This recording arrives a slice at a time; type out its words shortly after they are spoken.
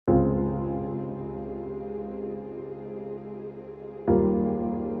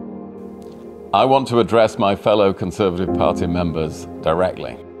I want to address my fellow Conservative Party members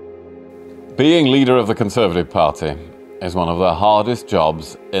directly. Being leader of the Conservative Party is one of the hardest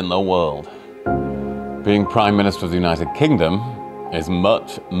jobs in the world. Being Prime Minister of the United Kingdom is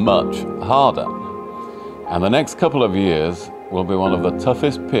much, much harder. And the next couple of years will be one of the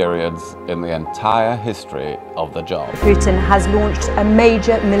toughest periods in the entire history of the job. Britain has launched a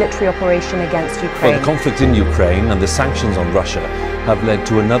major military operation against Ukraine. Well, the conflict in Ukraine and the sanctions on Russia have led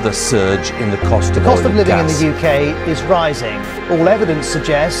to another surge in the cost of oil and gas. The cost of living in the UK is rising. All evidence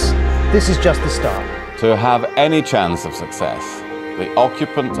suggests this is just the start. To have any chance of success, the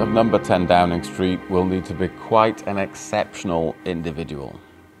occupant of number 10 Downing Street will need to be quite an exceptional individual.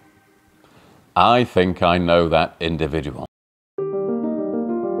 I think I know that individual.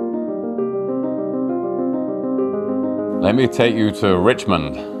 Let me take you to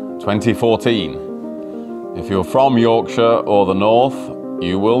Richmond, 2014. If you're from Yorkshire or the North,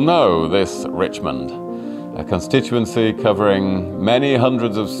 you will know this Richmond, a constituency covering many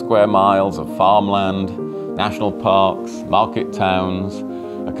hundreds of square miles of farmland, national parks, market towns,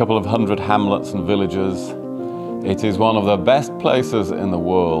 a couple of hundred hamlets and villages. It is one of the best places in the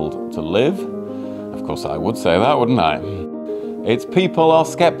world to live. Of course, I would say that, wouldn't I? Its people are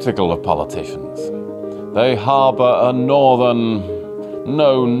sceptical of politicians. They harbour a northern,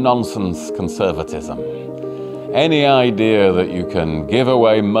 no-nonsense conservatism. Any idea that you can give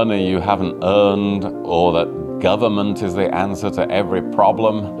away money you haven't earned or that government is the answer to every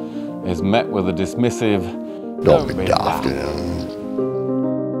problem is met with a dismissive, "Don't be daft."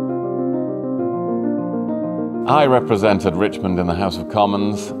 I represented Richmond in the House of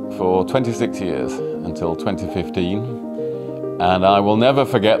Commons for 26 years, until 2015. And I will never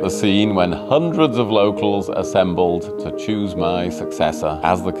forget the scene when hundreds of locals assembled to choose my successor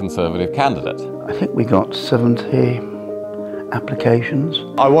as the Conservative candidate. I think we got 70 applications.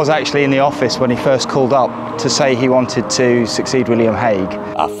 I was actually in the office when he first called up to say he wanted to succeed William Hague.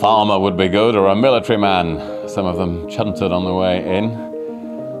 A farmer would be good, or a military man, some of them chunted on the way in.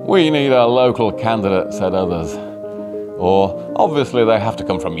 We need a local candidate, said others. Or, obviously they have to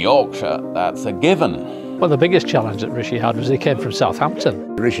come from Yorkshire, that's a given. Well, the biggest challenge that Rishi had was he came from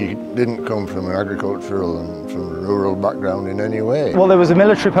Southampton. Rishi didn't come from an agricultural and from a rural background in any way. Well, there was a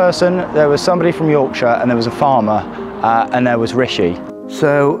military person, there was somebody from Yorkshire, and there was a farmer, and there was Rishi.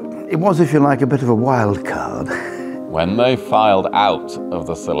 So it was, if you like, a bit of a wild card. When they filed out of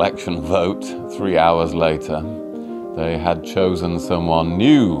the selection vote 3 hours later, they had chosen someone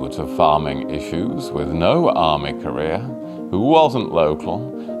new to farming issues with no army career, who wasn't local,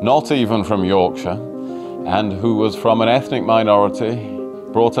 not even from Yorkshire, and who was from an ethnic minority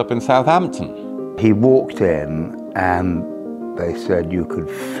brought up in Southampton. He walked in and they said you could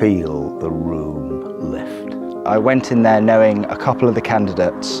feel the room lift. I went in there knowing a couple of the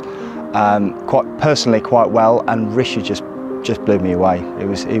candidates quite well, and Rishi just blew me away.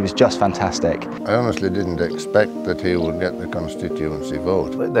 He was just fantastic. I honestly didn't expect that he would get the constituency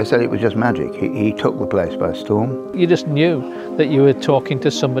vote. They said it was just magic. He took the place by storm. You just knew that you were talking to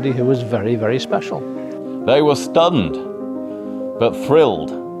somebody who was very, very special. They were stunned, but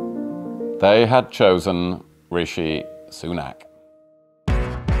thrilled. They had chosen Rishi Sunak.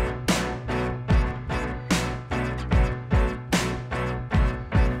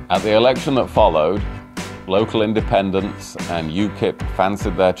 At the election that followed, local independents and UKIP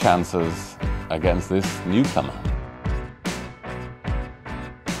fancied their chances against this newcomer.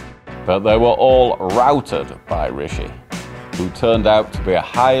 But they were all routed by Rishi, who turned out to be a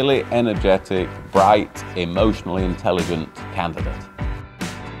highly energetic, bright, emotionally intelligent candidate.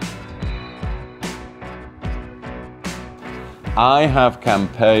 I have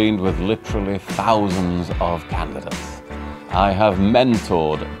campaigned with literally thousands of candidates. I have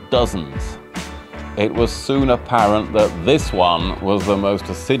mentored dozens. It was soon apparent that this one was the most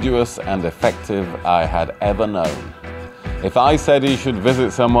assiduous and effective I had ever known. If I said he should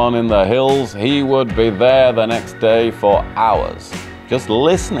visit someone in the hills, he would be there the next day for hours, just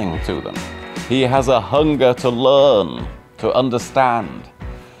listening to them. He has a hunger to learn, to understand.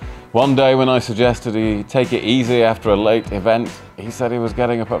 One day when I suggested he take it easy after a late event, he said he was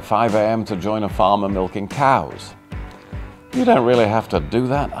getting up at 5 a.m. to join a farmer milking cows. You don't really have to do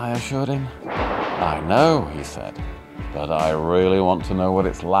that, I assured him. I know, he said, but I really want to know what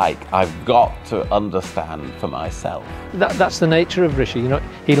it's like. I've got to understand for myself. That's the nature of Rishi, you know.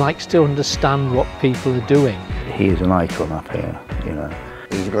 He likes to understand what people are doing. He is an icon up here, you know.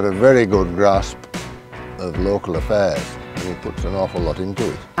 He's got a very good grasp of local affairs, and he puts an awful lot into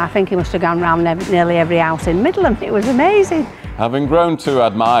it. I think he must have gone round nearly every house in Midland. It was amazing. Having grown to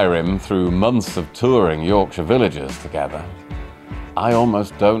admire him through months of touring Yorkshire villages together, I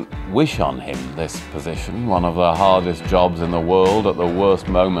almost don't wish on him this position, one of the hardest jobs in the world at the worst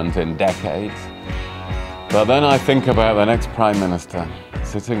moment in decades. But then I think about the next Prime Minister,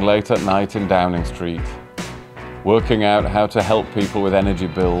 sitting late at night in Downing Street, working out how to help people with energy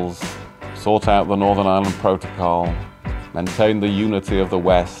bills, sort out the Northern Ireland Protocol, maintain the unity of the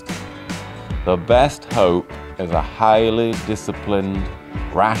West. The best hope is a highly disciplined,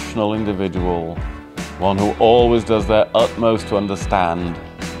 rational individual, one who always does their utmost to understand.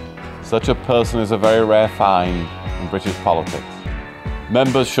 Such a person is a very rare find in British politics.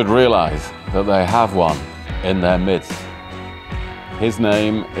 Members should realise that they have one in their midst. His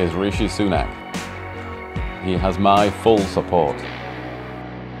name is Rishi Sunak. He has my full support.